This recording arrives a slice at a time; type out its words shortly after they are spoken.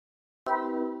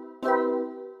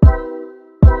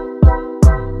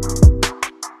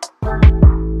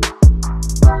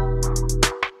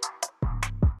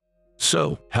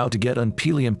So, how to get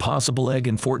Unpeely Impossible Egg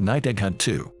in Fortnite Egg Hunt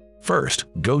 2. First,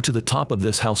 go to the top of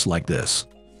this house like this.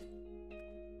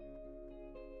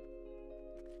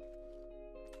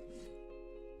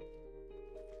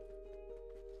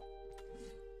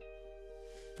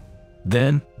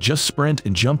 Then, just sprint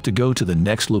and jump to go to the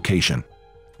next location.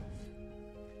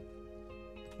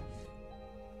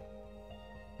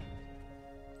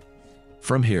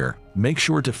 From here, make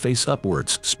sure to face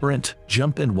upwards, sprint,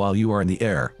 jump, and while you are in the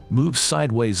air, move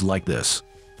sideways like this.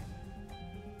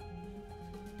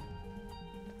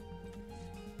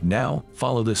 Now,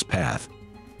 follow this path.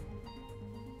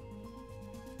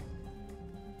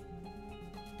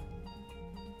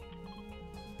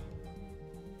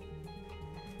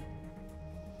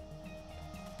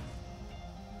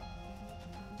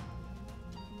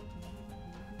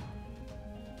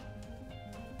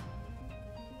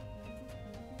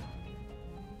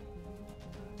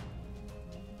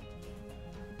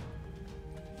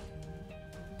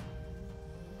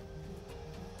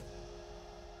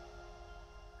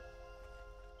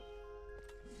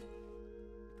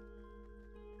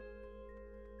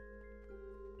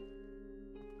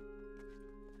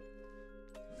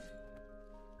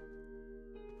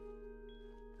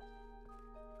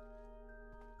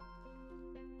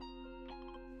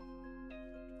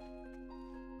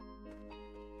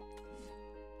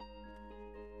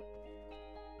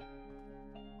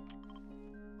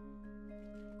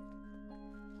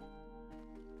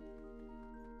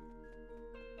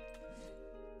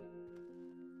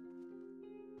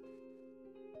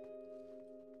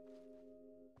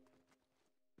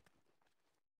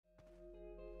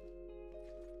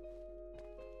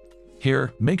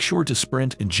 Here, make sure to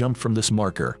sprint and jump from this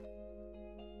marker.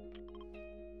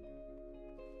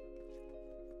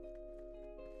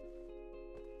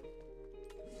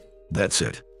 That's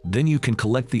it. Then you can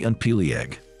collect the Unpeely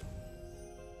egg.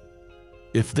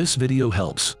 If this video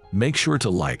helps, make sure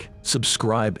to like,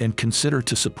 subscribe, and consider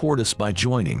to support us by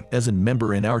joining as a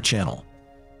member in our channel.